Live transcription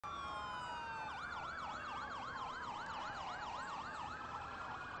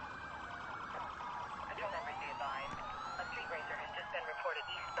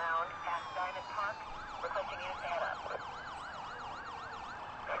truck. Requesting units to head up.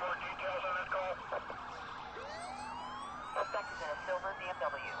 Any more details on that call? Suspect is in a silver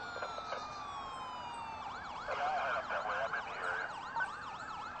BMW. Yeah, I'll head up that way. I'm in the area.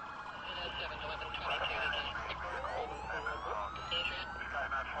 7-11-22 again. This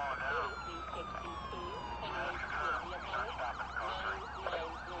guy's not slowing down. That's confirmed. He's not stopping the code 3.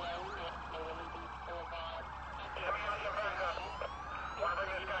 Give me some backup. Want to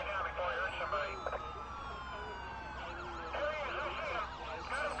bring this guy down before he hurts somebody. There he is. I see him.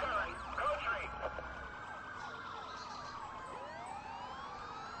 Got him covered. Code 3.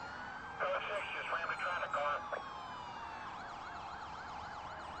 Code 6 just rammed a traffic car.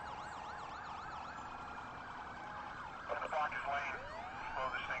 Gonna block his lane. Slow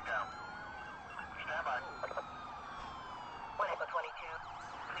this thing down. Stand by. 1 Echo 22.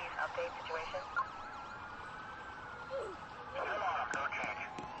 Please update situation. Still on him. No change.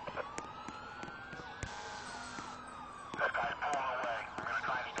 This guy's pulling away. I'm gonna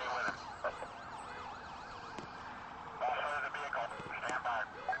try and stay with him. Lost sight of the vehicle. Stand by.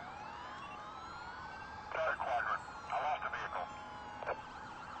 Third quadrant. I lost the vehicle.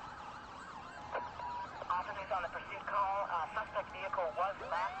 Officers on the pursuit call. Suspect vehicle was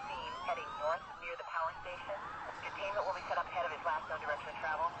last seen heading north near the power station. Containment will be set up ahead of his last known direction of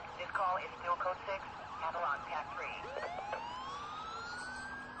travel. This call is still code 6. Avalon, Pack 3.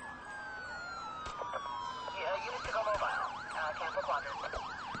 Units to go mobile. Cancel quadrant.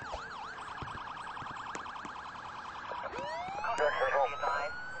 Direct circle.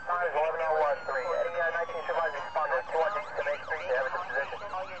 5-11-L-1-3. Any 19 survivors responded to 2 to make 3 to have a position.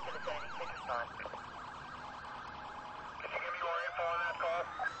 All units in the vicinity, please respond. Can you give me more info on that call?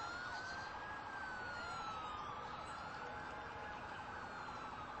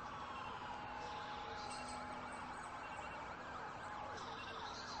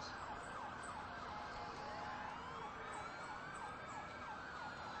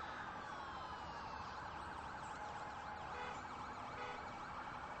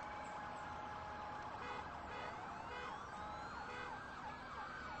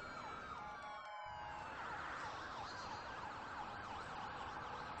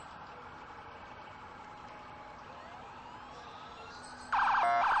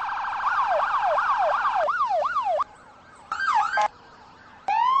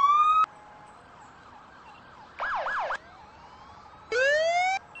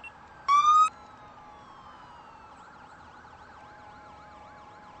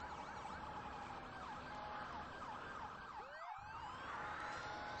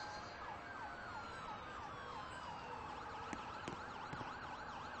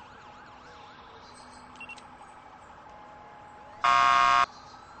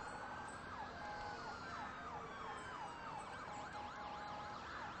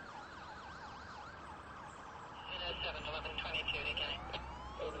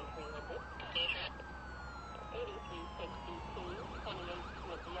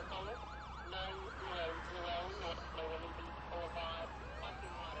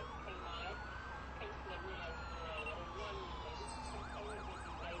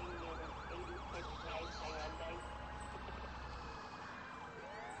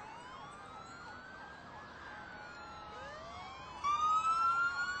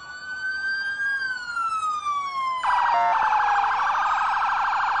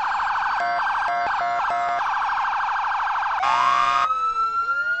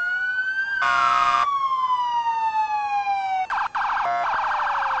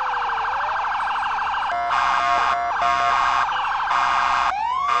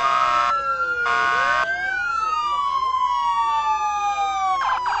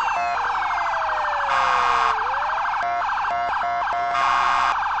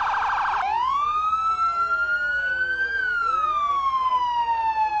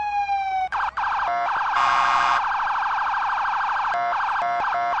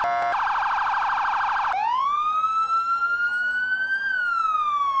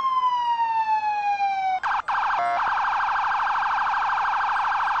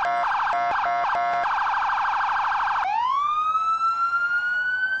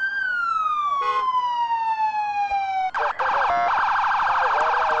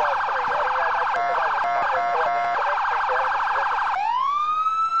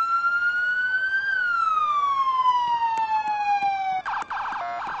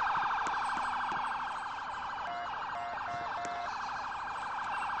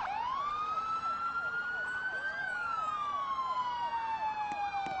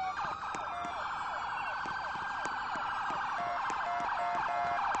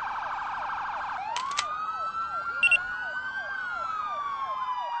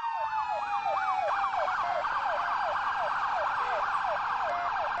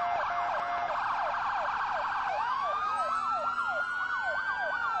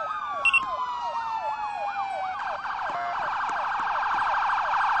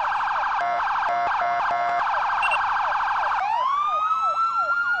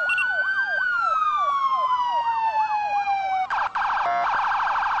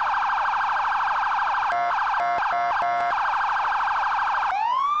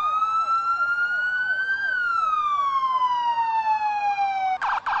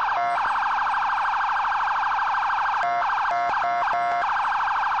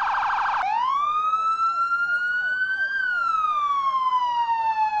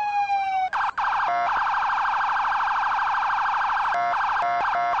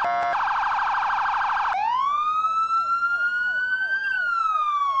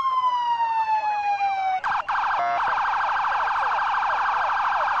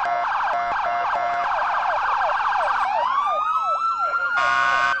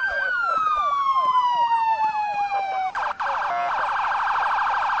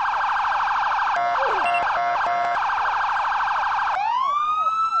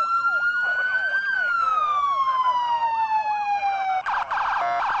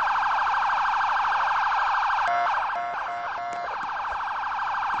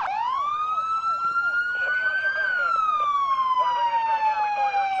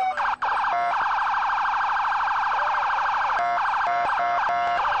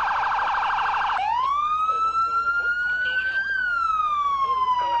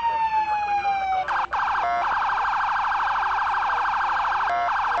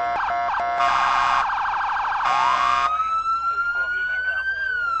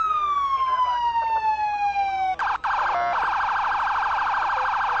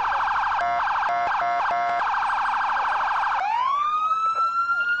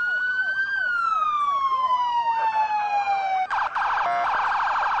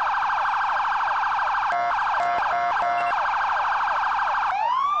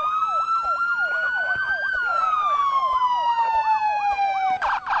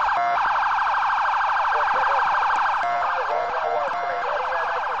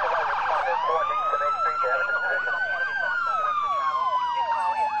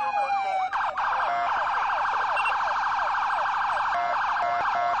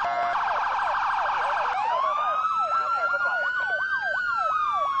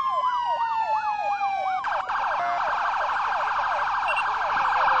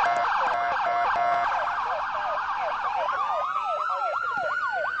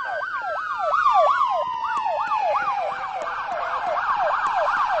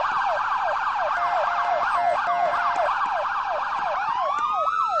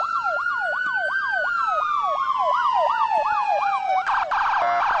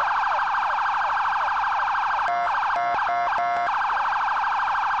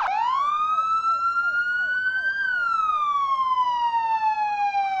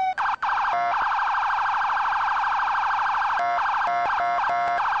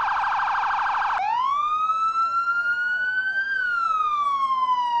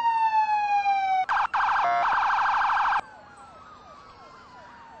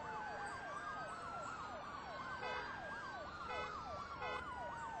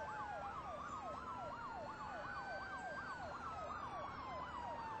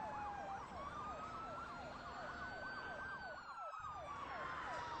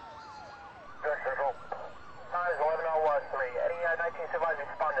 Supervisor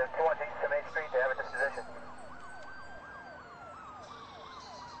responded 2 East to Main Street to have a disposition.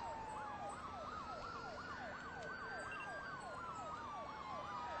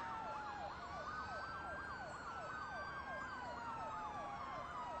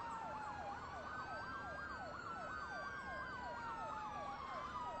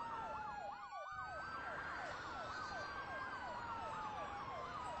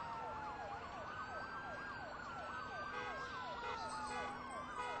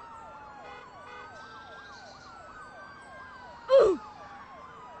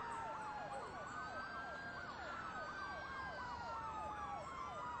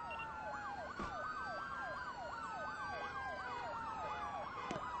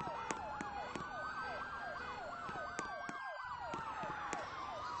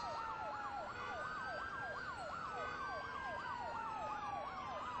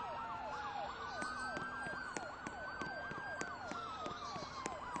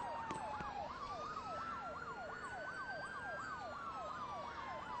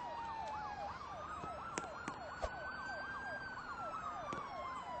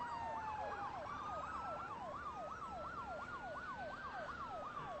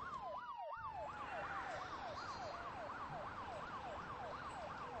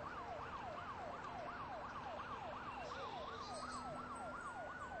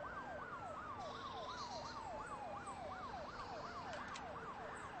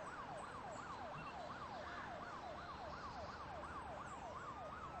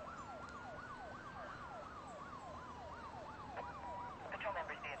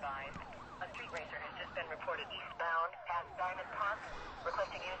 A street racer has just been reported eastbound past Diamond Park,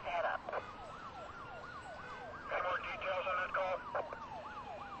 requesting units to head up. Any more details on that call?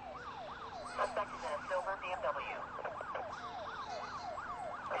 Suspect is in a silver BMW.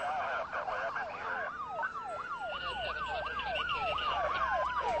 Yeah, I have that way. I'm in the area.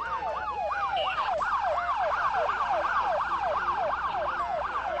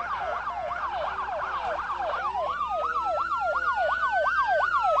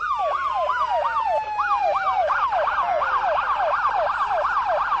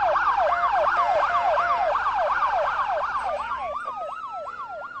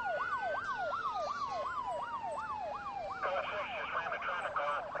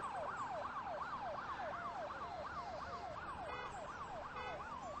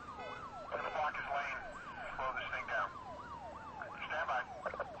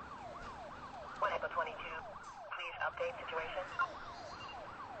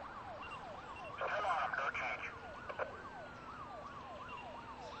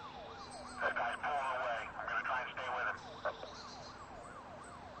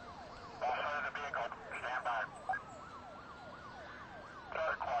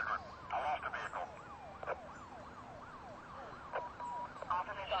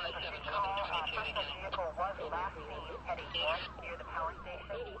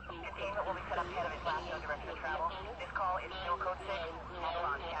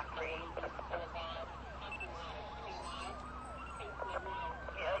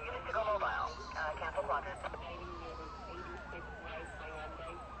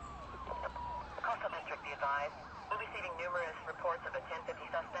 receiving numerous reports of a 1050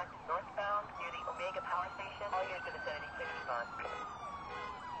 suspect northbound near the Omega Power Station. All units in the vicinity, please respond.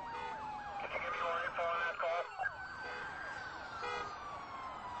 Can you give me more info on that call?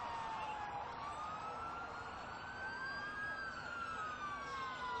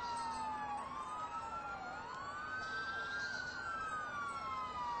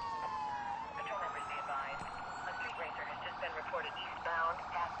 Patrol members be advised. A street racer has just been reported eastbound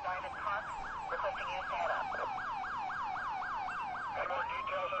past Diamond Park, requesting units to head up. Any more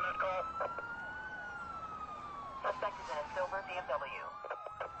details on that call? Suspect is in a silver BMW.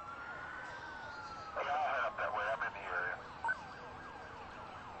 Yeah, I'll head up that way. I'm in the area.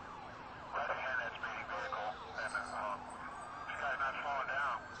 Right ahead, that speeding vehicle. And, this guy's not slowing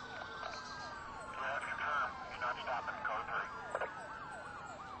down. Yeah, that's confirmed. He's not stopping in code 3.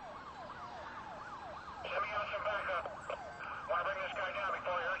 Send me out some backup. Want to bring this guy down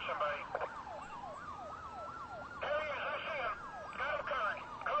before he hurts somebody. There he is. I see him. Got him covered.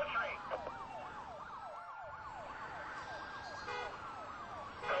 Code 3.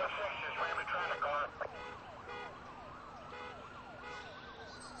 Code 6 just rammed a traffic car.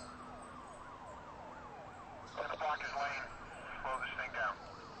 Gonna block his lane. Slow this thing down.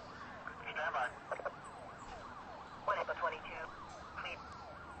 Stand by. 1 April 22. Clear.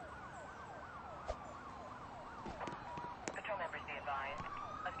 Patrol members be advised.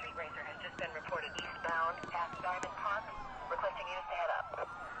 A street racer has just been reported eastbound past Diamond Park, requesting units to head up.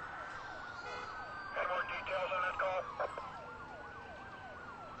 Any more details on that call?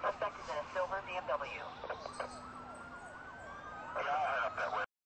 Suspect is in a silver BMW.